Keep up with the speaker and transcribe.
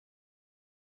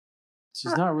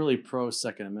She's not really pro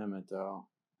Second Amendment, though.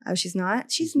 Oh, she's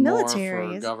not? She's More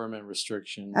military. for government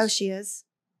restrictions. Oh, she is?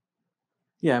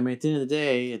 Yeah, I mean, at the end of the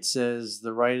day, it says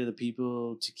the right of the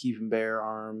people to keep and bear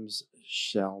arms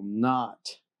shall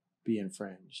not be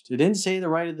infringed. It didn't say the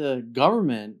right of the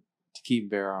government to keep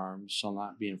and bear arms shall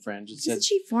not be infringed. It said Isn't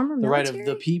she former the military? right of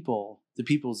the people. The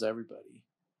people's everybody.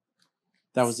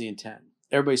 That was the intent.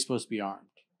 Everybody's supposed to be armed.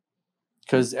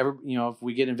 Because if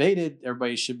we get invaded,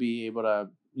 everybody should be able to,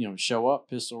 show up,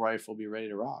 pistol, rifle, be ready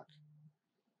to rock.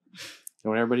 They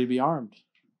want everybody to be armed.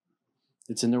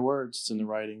 It's in their words. It's in the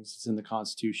writings. It's in the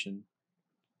Constitution.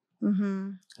 Mm-hmm.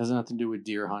 It has nothing to do with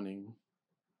deer hunting.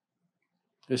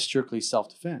 It's strictly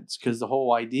self-defense. Because the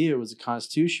whole idea was the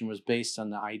Constitution was based on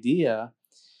the idea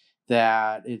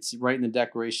that it's right in the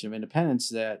Declaration of Independence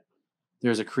that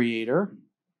there's a creator.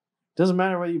 Doesn't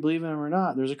matter whether you believe in him or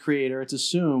not. There's a creator. It's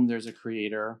assumed there's a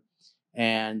creator.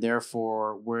 And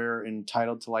therefore, we're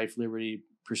entitled to life, liberty,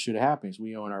 pursuit of happiness.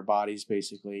 We own our bodies,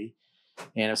 basically.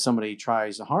 And if somebody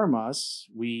tries to harm us,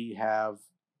 we have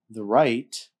the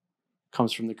right,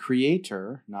 comes from the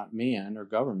creator, not man or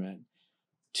government,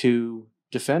 to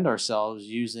defend ourselves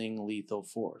using lethal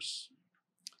force.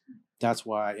 That's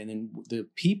why. And then the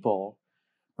people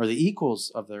are the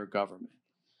equals of their government.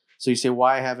 So you say,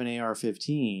 why have an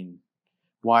AR-15?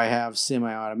 Why have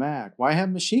semi-automatic? Why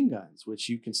have machine guns, which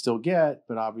you can still get,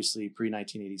 but obviously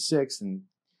pre-1986 and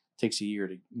takes a year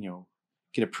to,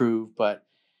 get approved. But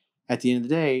at the end of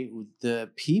the day, the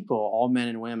people, all men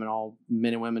and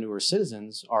women who are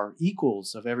citizens are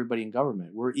equals of everybody in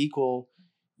government. We're equal.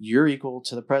 You're equal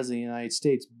to the president of the United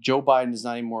States. Joe Biden is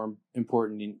not any more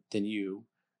important than you,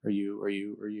 or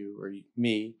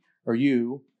me, or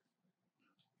you.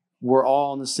 We're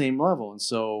all on the same level. And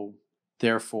so,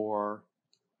 therefore,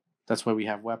 that's why we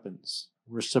have weapons.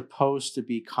 We're supposed to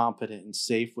be competent and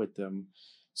safe with them.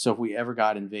 So if we ever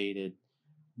got invaded,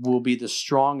 we'll be the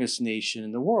strongest nation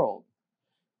in the world.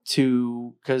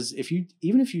 Because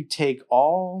even if you take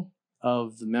all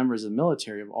of the members of the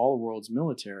military, of all the world's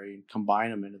military, and combine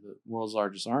them into the world's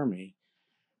largest army,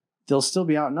 they'll still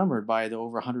be outnumbered by the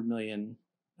over 100 million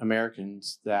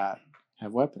Americans that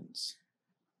have weapons.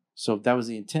 So that was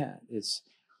the intent. It's,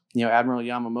 Admiral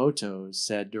Yamamoto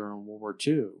said during World War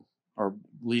II, or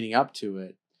leading up to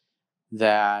it,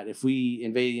 that if we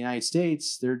invaded the United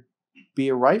States, there'd be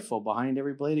a rifle behind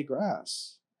every blade of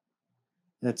grass.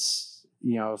 That's,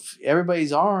 if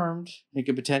everybody's armed, it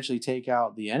could potentially take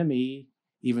out the enemy,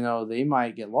 even though they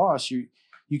might get lost. You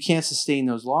can't sustain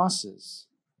those losses.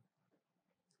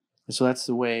 And so that's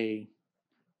the way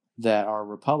that our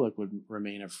republic would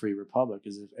remain a free republic,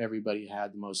 is if everybody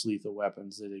had the most lethal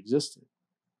weapons that existed.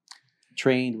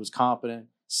 Trained, was competent,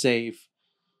 safe,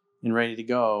 and ready to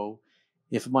go.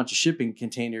 If a bunch of shipping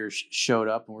containers showed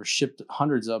up and were shipped,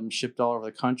 hundreds of them shipped all over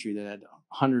the country that had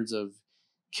hundreds of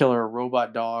killer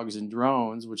robot dogs and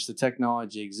drones, which the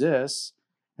technology exists,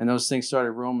 and those things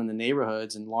started roaming the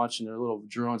neighborhoods and launching their little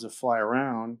drones that fly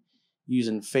around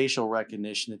using facial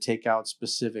recognition to take out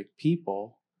specific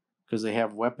people because they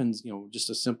have weapons, just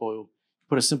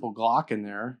put a simple Glock in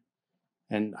there.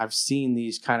 And I've seen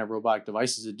these kind of robotic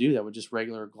devices that do that with just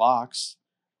regular Glocks,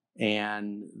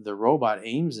 and the robot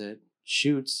aims it,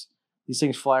 shoots, these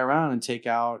things fly around and take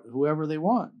out whoever they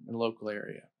want in the local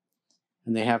area.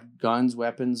 And they have guns,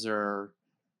 weapons, they're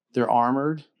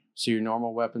armored, so your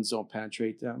normal weapons don't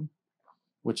penetrate them,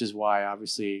 which is why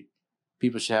obviously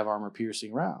people should have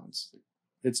armor-piercing rounds.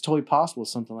 It's totally possible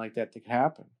something like that could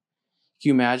happen. Can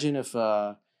you imagine if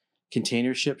a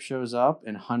container ship shows up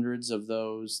and hundreds of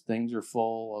those things are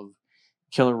full of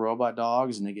killer robot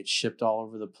dogs and they get shipped all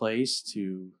over the place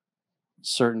to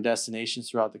certain destinations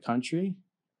throughout the country?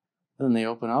 And then they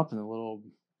open up and the little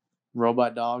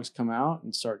robot dogs come out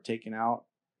and start taking out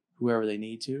whoever they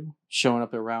need to, showing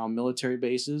up around military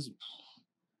bases.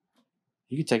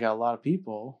 You could take out a lot of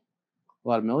people, a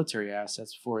lot of military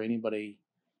assets before anybody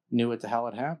knew what the hell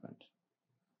had happened.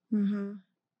 Mm-hmm.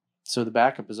 So the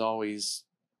backup is always,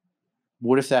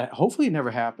 what if that, hopefully it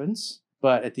never happens,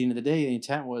 but at the end of the day, the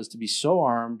intent was to be so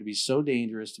armed, to be so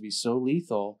dangerous, to be so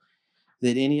lethal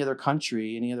that any other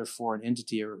country, any other foreign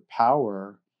entity or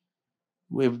power,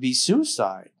 it would be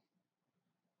suicide.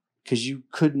 Because you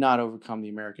could not overcome the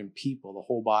American people, the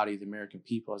whole body of the American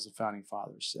people, as the founding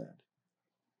fathers said.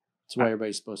 That's why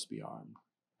everybody's supposed to be armed.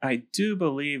 I do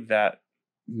believe that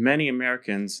many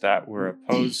Americans that were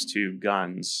opposed to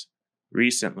guns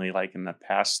recently, like in the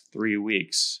past 3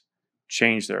 weeks,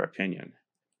 changed their opinion.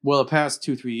 Well, the past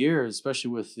 2-3 years,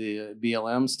 especially with the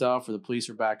BLM stuff, where the police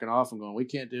are backing off and going, we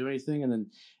can't do anything. And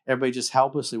then everybody just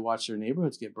helplessly watched their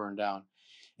neighborhoods get burned down.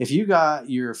 if you got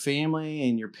your family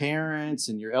and your parents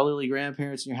and your elderly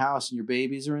grandparents in your house and your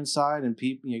babies are inside and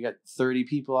people, you got 30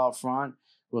 people out front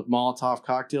with Molotov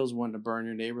cocktails wanting to burn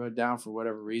your neighborhood down for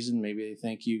whatever reason, maybe they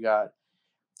think you got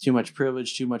too much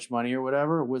privilege, too much money or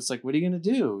whatever. It's like, what are you going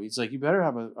to do? It's like, you better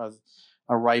have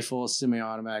a rifle, a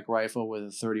semi-automatic rifle with a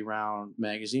 30-round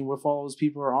magazine. What if all those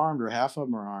people are armed or half of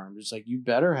them are armed? It's like, you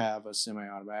better have a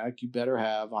semi-automatic. You better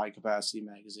have high-capacity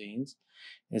magazines,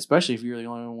 and especially if you're the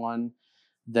only one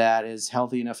that is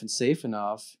healthy enough and safe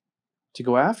enough to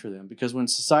go after them. Because when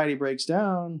society breaks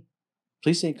down,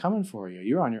 police ain't coming for you.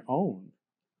 You're on your own.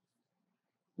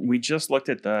 We just looked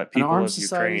at the An people armed of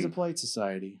society is a Ukraine, polite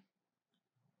society.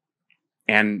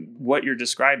 and what you're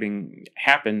describing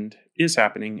is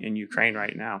happening in Ukraine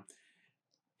right now.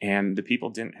 And the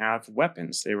people didn't have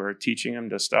weapons. They were teaching them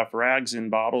to stuff rags in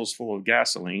bottles full of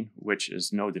gasoline, which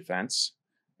is no defense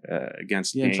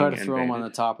against Yeah, being and try to throw them on the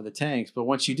invaded. top of the tanks. But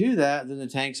once you do that, then the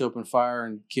tanks open fire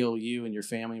and kill you and your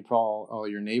family and probably all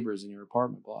your neighbors in your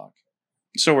apartment block.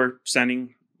 So we're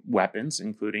sending weapons,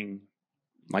 including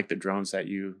like the drones that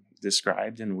you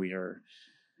described, and we are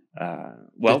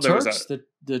well. The There was Turks,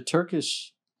 the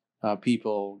Turkish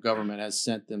government has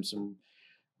sent them some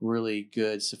really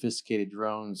good, sophisticated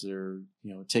drones that are,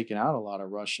 taking out a lot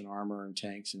of Russian armor and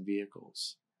tanks and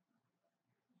vehicles.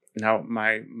 Now,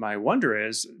 my wonder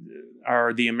is,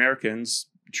 are the Americans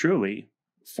truly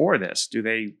for this? Do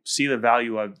they see the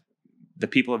value of the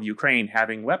people of Ukraine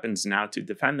having weapons now to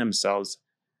defend themselves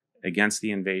against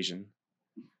the invasion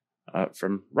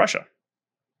from Russia?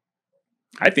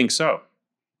 I think so.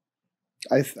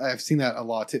 I've seen that a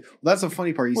lot too. Well, that's the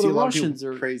funny part. You Well, see a the lot Russians of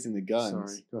people are- praising the guns.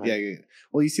 Sorry, go Yeah, ahead. yeah.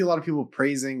 Well, you see a lot of people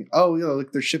praising, oh,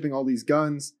 look, they're shipping all these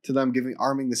guns to them,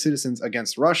 arming the citizens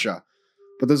against Russia.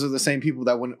 But those are the same people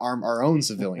that wouldn't arm our own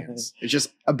civilians. It's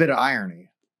just a bit of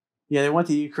irony. Yeah, they want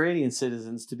the Ukrainian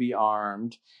citizens to be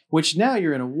armed, which now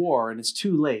you're in a war and it's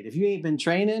too late. If you ain't been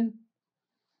training,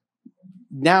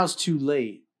 now it's too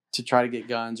late to try to get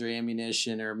guns or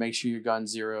ammunition or make sure your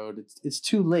gun's zeroed. It's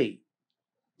too late.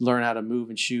 Learn how to move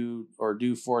and shoot or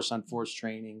do force on force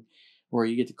training, where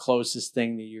you get the closest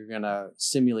thing that you're going to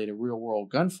simulate a real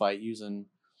world gunfight using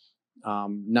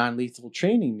non-lethal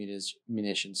training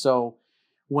munitions. So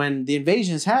when the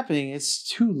invasion is happening, it's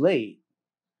too late.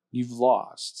 You've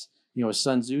lost. As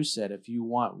Sun Tzu said, if you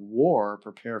want war,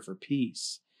 prepare for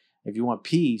peace. If you want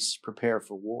peace, prepare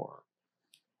for war.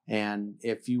 And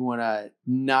if you want to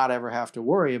not ever have to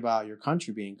worry about your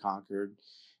country being conquered,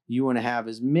 you want to have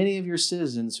as many of your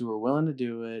citizens who are willing to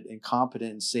do it and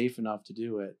competent and safe enough to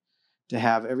do it, to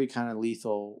have every kind of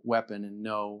lethal weapon and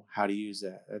know how to use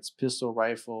that. That's pistol,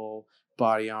 rifle,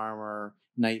 body armor,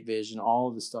 night vision, all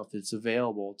of the stuff that's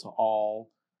available to all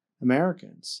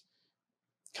Americans.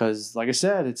 Because, like I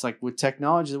said, it's like with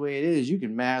technology the way it is, you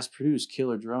can mass produce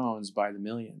killer drones by the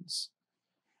millions.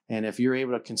 And if you're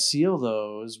able to conceal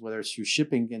those, whether it's through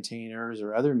shipping containers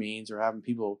or other means, or having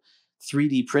people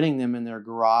 3D printing them in their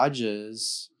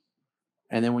garages,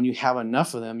 and then when you have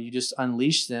enough of them, you just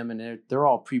unleash them, and they're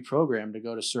all pre-programmed to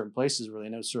go to certain places where they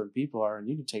know certain people are, and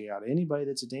you can take out anybody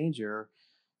that's a danger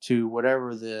to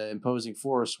whatever the imposing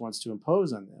force wants to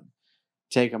impose on them.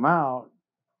 Take them out.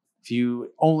 If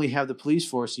you only have the police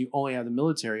force, you only have the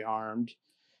military armed,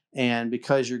 and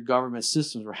because your government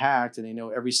systems were hacked and they know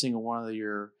every single one of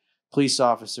your police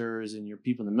officers and your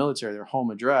people in the military, their home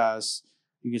address,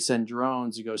 you can send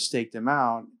drones to go stake them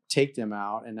out, take them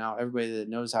out, and now everybody that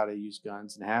knows how to use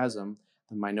guns and has them,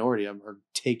 the minority of them, are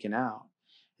taken out.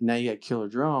 And now you got killer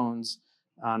drones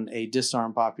on a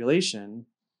disarmed population.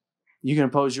 You can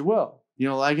impose your will. You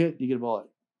don't like it, you get a bullet.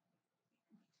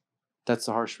 That's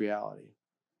the harsh reality.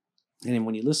 And then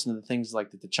when you listen to the things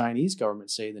like that the Chinese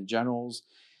government say, the generals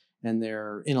and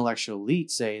their intellectual elite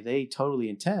say, they totally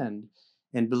intend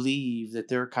and believe that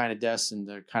they're kind of destined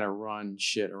to kind of run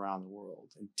shit around the world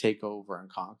and take over and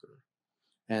conquer.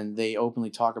 And they openly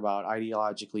talk about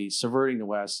ideologically subverting the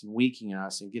West and weakening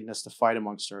us and getting us to fight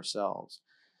amongst ourselves,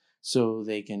 so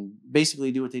they can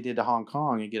basically do what they did to Hong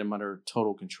Kong and get them under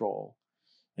total control,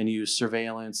 and use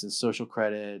surveillance and social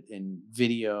credit and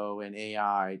video and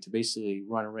AI to basically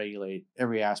run and regulate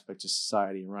every aspect of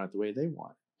society and run it the way they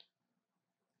want.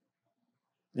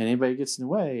 And anybody who gets in the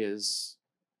way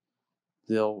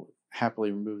they'll happily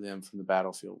remove them from the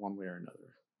battlefield one way or another.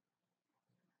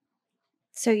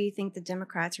 So you think the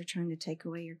Democrats are trying to take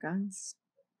away your guns?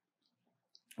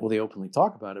 Well, they openly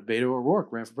talk about it. Beto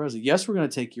O'Rourke ran for president. Yes, we're going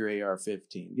to take your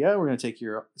AR-15. Yeah, we're going to take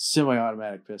your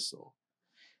semi-automatic pistol.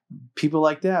 People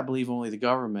like that believe only the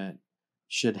government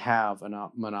should have a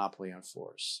monopoly on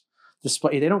force.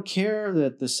 Despite they don't care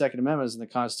that the Second Amendment is in the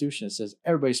Constitution. It says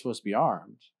everybody's supposed to be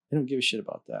armed. They don't give a shit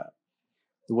about that.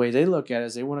 The way they look at it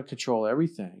is they want to control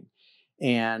everything.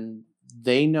 And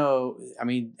they know, I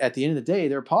mean, at the end of the day,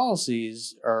 their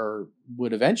policies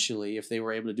would eventually, if they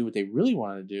were able to do what they really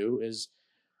wanted to do, is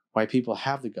why people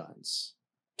have the guns,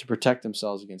 to protect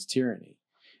themselves against tyranny.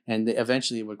 And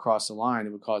eventually it would cross the line.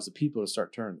 It would cause the people to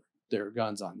start turning their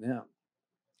guns on them.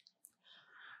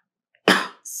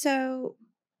 So,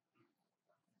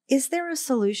 is there a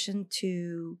solution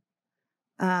to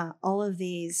all of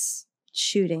these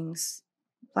shootings,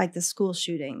 like the school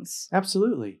shootings?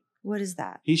 Absolutely. What is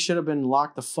that? He should have been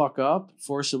locked the fuck up,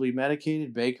 forcibly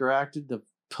medicated, Baker acted. The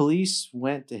police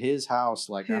went to his house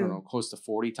I don't know, close to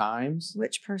 40 times.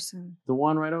 Which person? The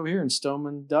one right over here in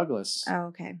Stoneman Douglas. Oh,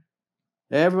 okay.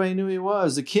 Everybody knew who he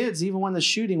was. The kids, even when the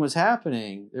shooting was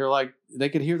happening, they're like, they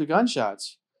could hear the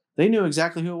gunshots. They knew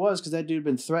exactly who it was because that dude had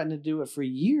been threatening to do it for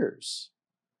years.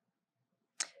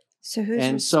 So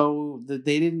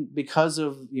they didn't, because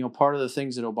of, part of the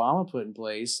things that Obama put in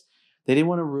place, they didn't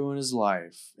want to ruin his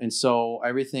life. And so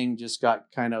everything just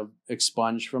got kind of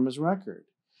expunged from his record.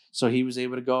 So he was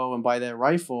able to go and buy that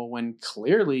rifle when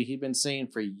clearly he'd been saying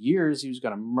for years he was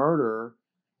going to murder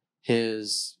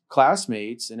his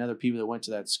classmates and other people that went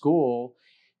to that school.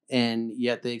 And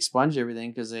yet they expunged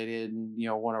everything because they didn't,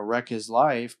 want to wreck his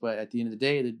life. But at the end of the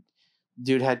day, the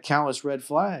dude had countless red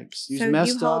flags. He was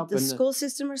messed up. So you hold the school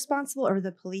system responsible or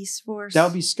the police force? That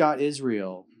would be Scott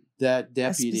Israel, that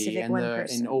deputy, and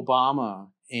Obama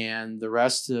and the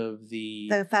rest of the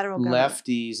federal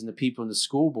lefties and the people in the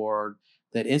school board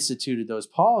that instituted those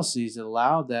policies that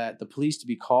allowed the police to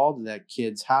be called to that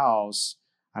kid's house,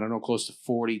 I don't know, close to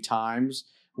 40 times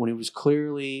when he was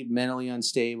clearly mentally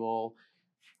unstable,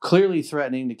 clearly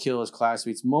threatening to kill his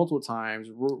classmates multiple times,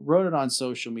 wrote it on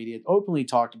social media, openly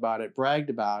talked about it, bragged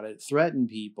about it, threatened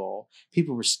people.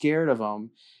 People were scared of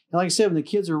him. And like I said, when the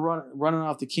kids were running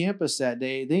off the campus that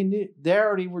day, they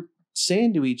already were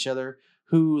saying to each other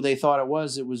who they thought it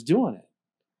was that was doing it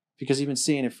because he'd been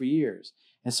saying it for years.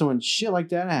 And so when shit like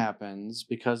that happens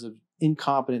because of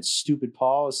incompetent, stupid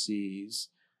policies,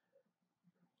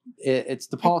 it's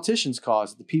the politicians'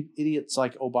 cause. The idiots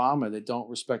like Obama that don't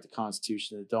respect the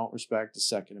Constitution, that don't respect the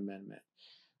Second Amendment,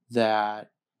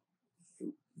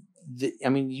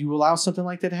 you allow something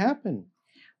like that to happen.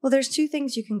 Well, there's two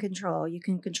things you can control. You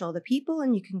can control the people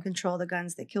and you can control the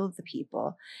guns that killed the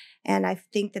people. And I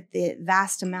think that the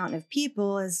vast amount of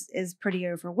people is pretty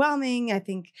overwhelming. I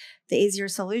think the easier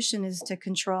solution is to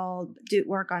do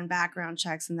work on background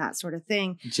checks and that sort of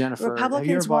thing. Jennifer, Republicans have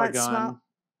you ever bought a gun?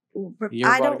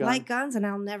 I don't like guns and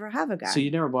I'll never have a gun. So you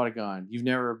never bought a gun. You've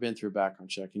never been through a background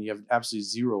check and you have absolutely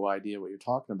zero idea what you're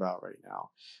talking about right now.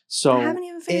 So I haven't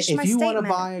even finished my if you statement. want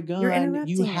to buy a gun,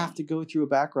 you have to go through a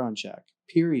background check,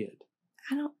 period.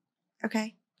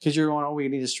 Okay. Because you're going, we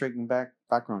need to straighten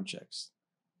background checks.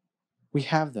 We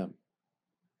have them.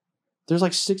 There's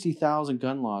like 60,000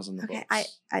 gun laws in the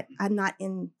books. I'm not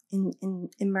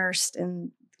immersed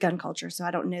in gun culture, so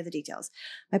I don't know the details.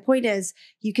 My point is,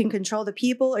 you can control the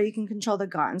people or you can control the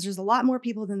guns. There's a lot more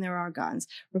people than there are guns.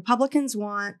 Republicans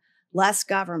want less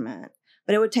government,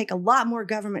 but it would take a lot more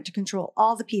government to control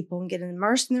all the people and get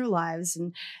immersed in their lives,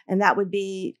 and that would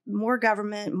be more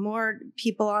government, more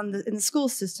people in the school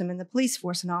system and the police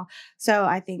force and all. So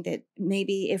I think that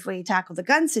maybe if we tackle the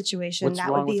gun situation,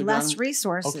 that would be less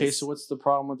resources. Okay, so what's the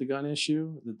problem with the gun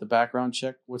issue? The background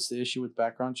check? What's the issue with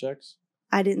background checks?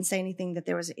 I didn't say anything that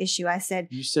there was an issue. I said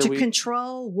to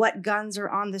control what guns are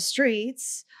on the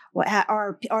streets,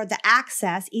 or the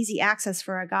access, easy access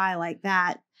for a guy like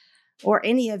that, or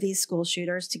any of these school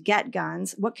shooters to get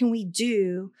guns. What can we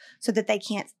do so that they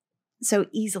can't so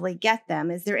easily get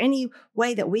them? Is there any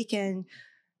way that we can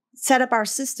set up our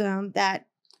system that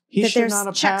there's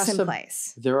checks in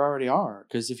place? There already are,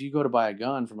 because if you go to buy a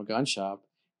gun from a gun shop,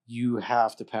 you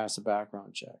have to pass a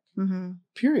background check. Mm-hmm.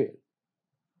 Period.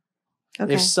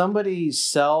 Okay. If somebody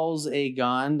sells a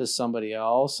gun to somebody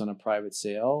else on a private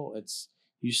sale,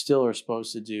 you still are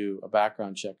supposed to do a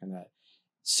background check on that.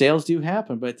 Sales do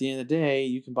happen, but at the end of the day,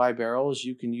 you can buy barrels,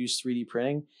 you can use 3D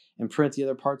printing and print the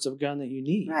other parts of a gun that you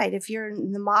need. Right. If you're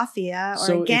in the mafia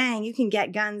or a gang, you can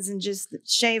get guns and just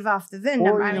shave off the VIN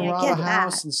number. Or you can rob a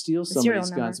house and steal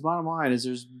somebody's guns. The bottom line is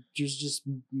there's just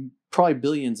probably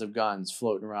billions of guns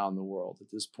floating around the world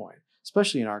at this point,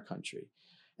 especially in our country.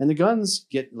 And the guns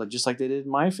get, just like they did in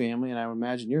my family, and I would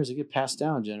imagine yours, they get passed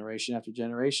down generation after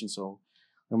generation. So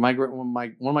when one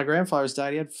of my grandfathers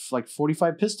died, he had like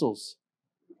 45 pistols.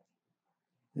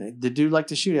 The dude liked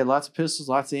to shoot. He had lots of pistols,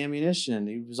 lots of ammunition.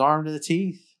 He was armed to the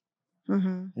teeth.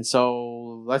 Mm-hmm. And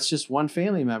so that's just one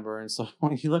family member. And so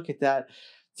when you look at that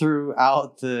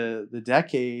throughout the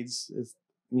decades,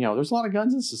 there's a lot of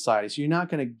guns in society, so you're not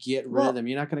going to get rid of them.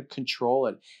 You're not going to control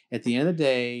it. At the end of the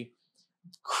day,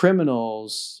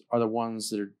 criminals are the ones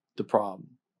that are the problem.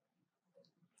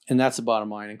 And that's the bottom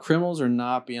line. And criminals are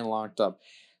not being locked up.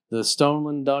 The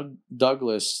Stoneman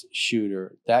Douglas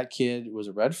shooter, that kid was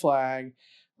a red flag,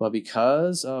 but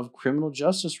because of criminal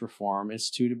justice reform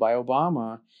instituted by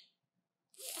Obama,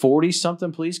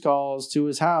 40-something police calls to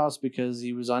his house because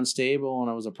he was unstable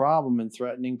and it was a problem and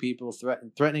threatening people,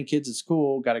 threatening kids at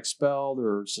school, got expelled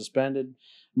or suspended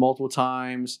multiple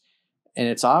times. And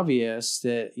it's obvious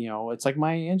that, it's like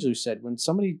Maya Angelou said, when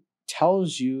somebody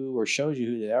tells you or shows you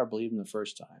who they are, believe them the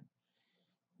first time.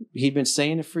 He'd been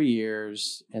saying it for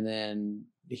years, and then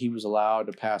he was allowed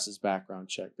to pass his background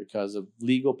check because of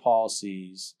legal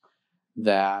policies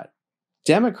that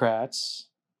Democrats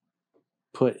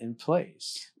put in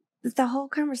place. The whole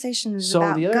conversation is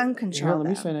about gun control. Let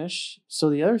me finish. So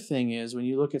the other thing is, when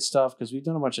you look at stuff, because we've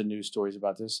done a bunch of news stories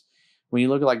about this, when you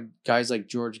look at like guys like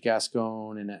George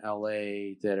Gascon in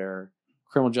LA that are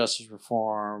criminal justice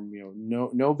reform,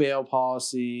 no bail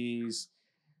policies.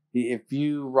 If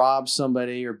you rob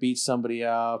somebody or beat somebody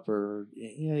up, or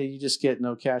you just get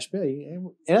no cash bail.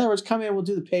 In other words, come in, we'll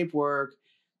do the paperwork,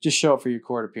 just show up for your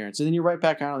court appearance, and then you're right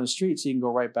back out on the street, so you can go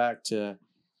right back to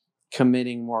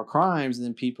committing more crimes. And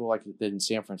then people like they did in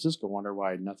San Francisco wonder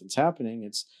why nothing's happening.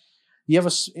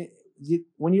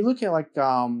 When you look at like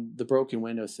the broken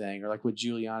window thing, or like what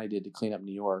Giuliani did to clean up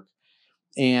New York,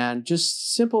 and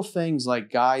just simple things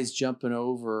like guys jumping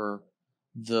over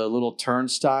the little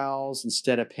turnstiles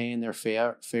instead of paying their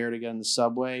fare to get on the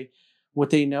subway, what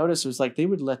they noticed was like they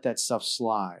would let that stuff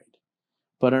slide.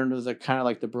 But under the kind of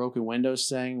like the broken windows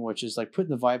thing, which is like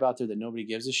putting the vibe out there that nobody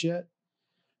gives a shit.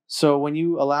 So when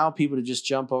you allow people to just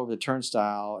jump over the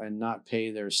turnstile and not pay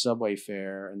their subway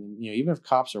fare, and even if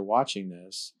cops are watching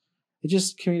this, it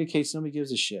just communicates nobody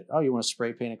gives a shit. Oh, you want to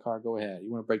spray paint a car? Go ahead.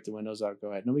 You want to break the windows out?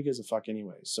 Go ahead. Nobody gives a fuck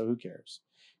anyways, so who cares?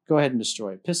 Go ahead and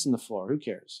destroy it. Piss on the floor. Who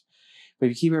cares? But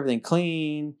if you keep everything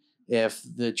clean, if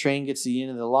the train gets to the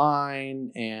end of the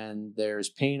line and there's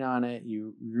paint on it,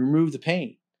 you remove the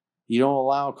paint. You don't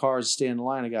allow cars to stay in the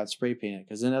line and got spray painted,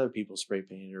 because then other people spray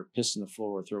paint it or piss on the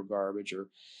floor or throw garbage or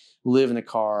live in the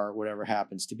car, whatever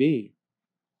happens to be.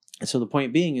 And so the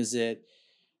point being is that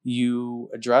you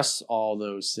address all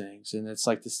those things. And it's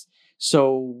like this.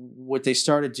 So what they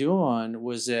started doing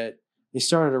was that they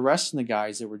started arresting the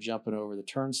guys that were jumping over the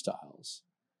turnstiles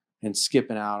and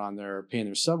skipping out on paying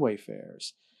their subway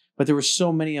fares. But there were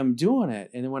so many of them doing it.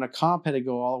 And then when a cop had to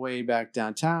go all the way back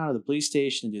downtown to the police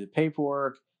station and do the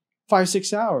paperwork,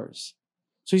 5-6 hours.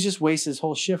 So he's just wasted his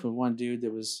whole shift with one dude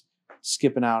that was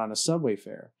skipping out on a subway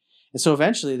fare. And so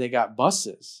eventually they got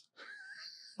buses.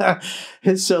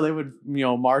 And so they would,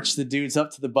 march the dudes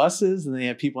up to the buses, and they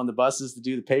had people on the buses to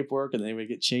do the paperwork, and they would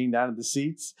get chained down to the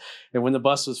seats. And when the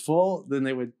bus was full, then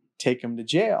they would take them to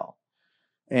jail.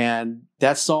 And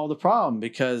that solved the problem,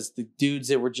 because the dudes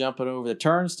that were jumping over the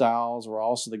turnstiles were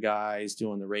also the guys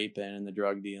doing the raping and the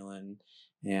drug dealing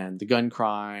and the gun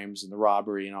crimes and the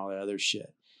robbery and all that other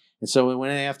shit. And so it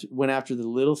went after the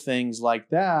little things like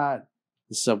that.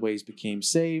 The subways became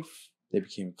safe, they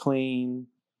became clean,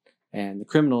 and the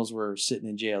criminals were sitting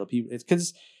in jail.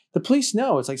 Because the police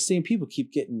know it's like the same people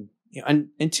keep getting,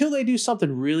 until they do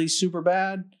something really super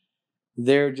bad,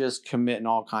 they're just committing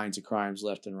all kinds of crimes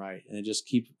left and right, and they just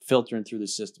keep filtering through the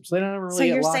system. So they don't ever really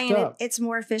get locked up. So you're saying it's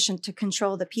more efficient to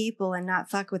control the people and not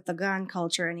fuck with the gun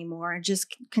culture anymore, and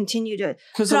just continue to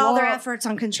put all their efforts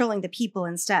on controlling the people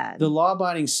instead. The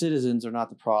law-abiding citizens are not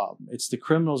the problem. It's the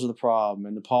criminals are the problem.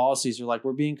 And the policies are like,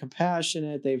 we're being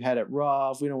compassionate. They've had it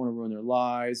rough. We don't want to ruin their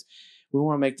lives. We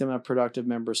want to make them a productive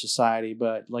member of society.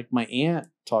 But like my aunt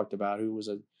talked about, who was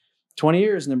 20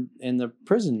 years in the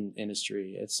prison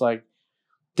industry, it's like,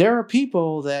 there are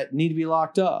people that need to be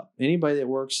locked up. Anybody that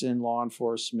works in law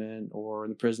enforcement or in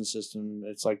the prison system,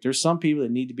 it's like there's some people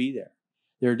that need to be there.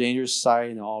 They're a dangerous society,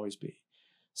 and they'll always be.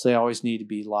 So they always need to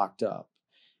be locked up.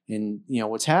 And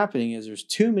what's happening is there's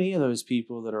too many of those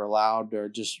people that are allowed to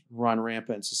just run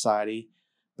rampant in society.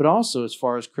 But also, as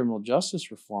far as criminal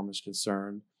justice reform is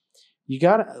concerned, you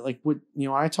gotta, like what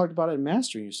I talked about it in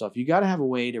Mastering Yourself. You gotta have a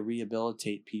way to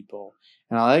rehabilitate people.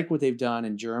 And I like what they've done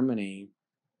in Germany,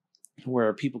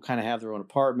 where people kind of have their own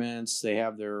apartments, they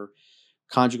have their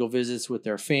conjugal visits with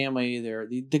their family.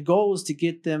 The goal is to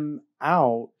get them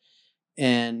out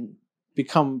and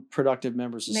become productive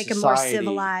members of society. Make them more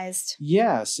civilized.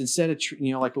 Yes, instead of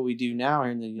like what we do now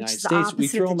here in the United States, we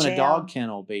throw them in a dog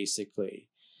kennel basically,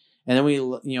 and then we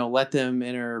let them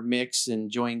intermix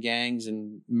and join gangs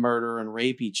and murder and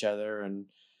rape each other, and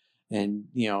and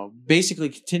basically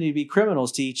continue to be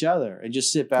criminals to each other and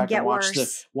just sit back and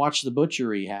watch the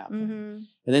butchery happen. Mm-hmm.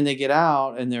 And then they get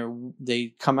out and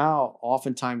they come out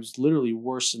oftentimes literally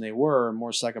worse than they were,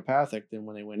 more psychopathic than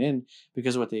when they went in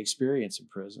because of what they experience in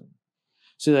prison.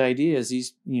 So the idea is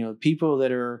these, people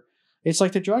that are, it's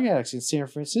like the drug addicts in San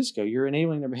Francisco. You're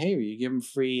enabling their behavior. You give them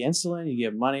free insulin, you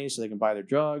give them money so they can buy their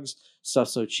drugs.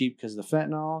 Stuff's so cheap because of the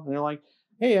fentanyl. And they're like,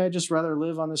 hey, I'd just rather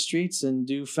live on the streets and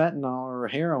do fentanyl or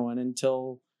heroin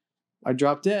until I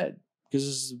drop dead because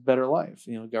this is a better life.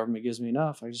 Government gives me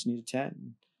enough. I just need a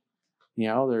 10.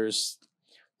 There's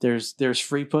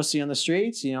free pussy on the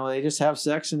streets. They just have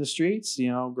sex in the streets.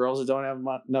 Girls that don't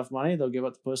have enough money, they'll give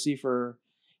up the pussy for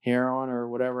heroin or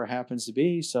whatever it happens to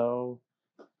be. So,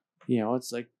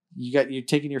 it's like you're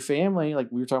taking your family,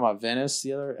 like we were talking about Venice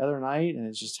the other night, and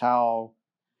it's just how.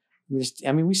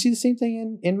 We see the same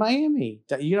thing in Miami.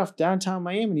 You get off downtown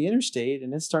Miami, the interstate,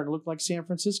 and it's starting to look like San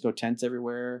Francisco. Tents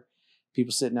everywhere,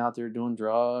 people sitting out there doing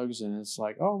drugs, and it's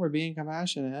like, oh, we're being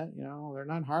compassionate. They're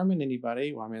not harming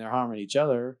anybody. Well, they're harming each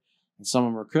other, and some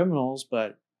of them are criminals,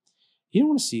 but you don't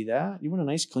want to see that. You want a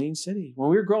nice, clean city. When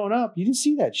we were growing up, you didn't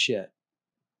see that shit.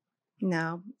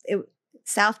 No,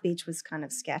 South Beach was kind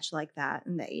of sketch like that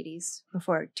in the 80s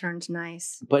before it turned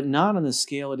nice. But not on the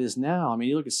scale it is now.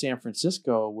 You look at San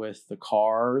Francisco with the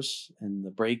cars and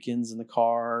the break-ins in the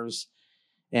cars.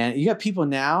 And you got people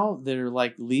now that are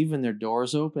like leaving their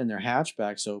doors open, their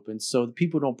hatchbacks open, so the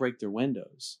people don't break their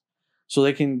windows. So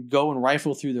they can go and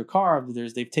rifle through their car.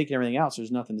 They've taken everything out, so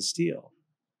there's nothing to steal.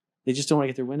 They just don't want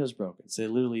to get their windows broken. So they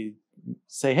literally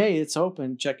say, hey, it's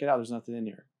open. Check it out. There's nothing in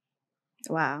here.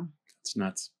 Wow. It's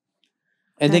nuts.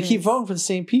 And they keep voting for the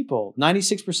same people.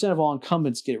 96% of all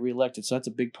incumbents get reelected. So that's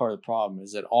a big part of the problem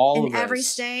is that in every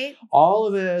state, all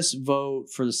of us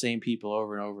vote for the same people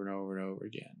over and over and over and over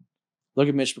again. Look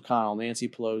at Mitch McConnell, Nancy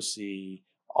Pelosi.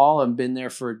 All of them been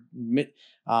there for,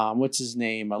 what's his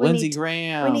name? Lindsey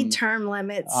Graham. We need term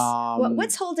limits.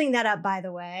 What's holding that up, by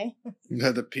the way?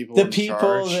 The people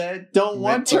that don't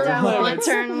want term limits.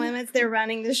 Term limits. They're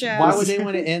running the show. Why would they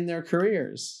want to end their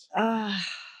careers?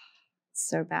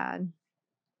 So bad.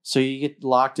 So you get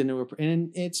locked into and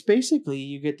it's basically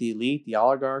you get the elite, the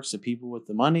oligarchs, the people with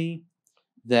the money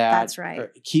that's right.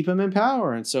 Keep them in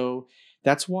power. And so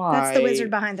that's why that's the wizard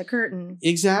behind the curtain.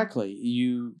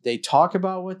 Exactly. They talk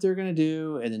about what they're going to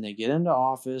do and then they get into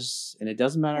office and it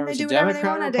doesn't matter if it's a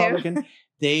Democrat or Republican.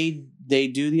 They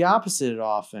do the opposite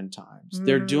oftentimes. Mm-hmm.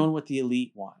 They're doing what the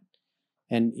elite want.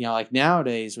 And, like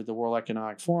nowadays with the World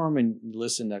Economic Forum and you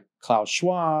listen to Klaus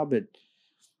Schwab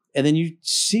and then you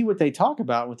see what they talk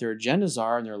about, what their agendas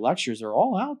are and their lectures are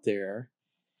all out there.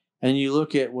 And you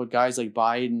look at what guys like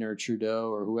Biden or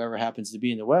Trudeau or whoever happens to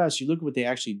be in the West, you look at what they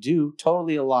actually do,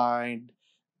 totally aligned,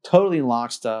 totally in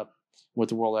lockstep with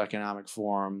the World Economic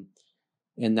Forum.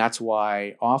 And that's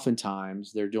why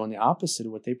oftentimes they're doing the opposite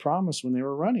of what they promised when they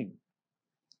were running,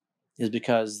 is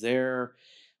because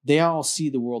they all see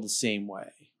the world the same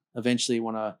way. Eventually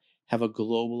want to have a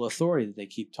global authority that they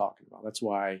keep talking about. That's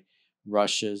why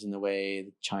Russia's in the way,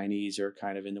 the Chinese are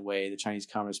kind of in the way, the Chinese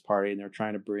Communist Party, and they're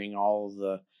trying to bring all of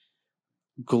the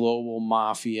global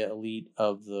mafia elite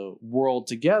of the world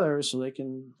together so they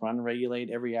can run and regulate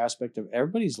every aspect of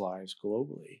everybody's lives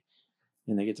globally.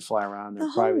 And they get to fly around their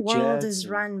private jets. The whole world is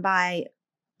run by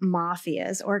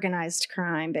mafias, organized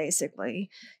crime,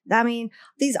 basically.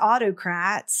 These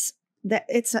autocrats,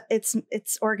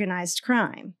 it's organized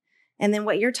crime. And then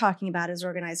what you're talking about is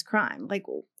organized crime. Like,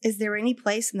 is there any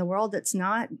place in the world that's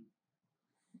not?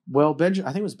 Well, I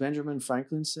think it was Benjamin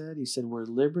Franklin said, he said, where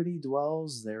liberty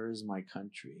dwells, there is my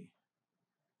country.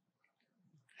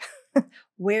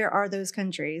 Where are those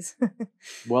countries?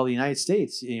 Well, the United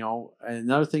States,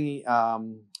 another thing, I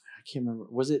can't remember.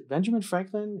 Was it Benjamin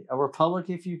Franklin? A republic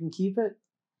if you can keep it?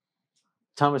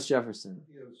 Thomas Jefferson.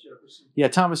 Yeah, it was Jefferson. Yeah,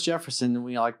 Thomas Jefferson.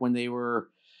 When they were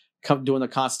doing the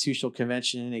Constitutional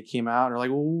Convention, they came out and are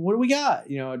like, well, what do we got?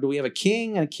 Do we have a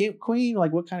king and a queen?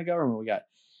 Like, what kind of government we got?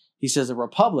 He says a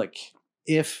republic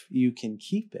if you can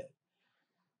keep it.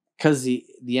 Because the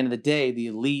end of the day, the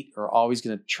elite are always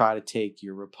going to try to take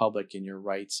your republic and your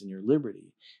rights and your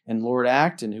liberty. And Lord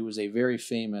Acton, who was a very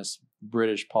famous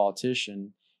British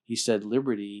politician, he said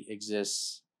liberty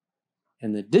exists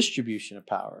in the distribution of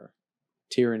power,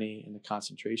 tyranny, and the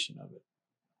concentration of it.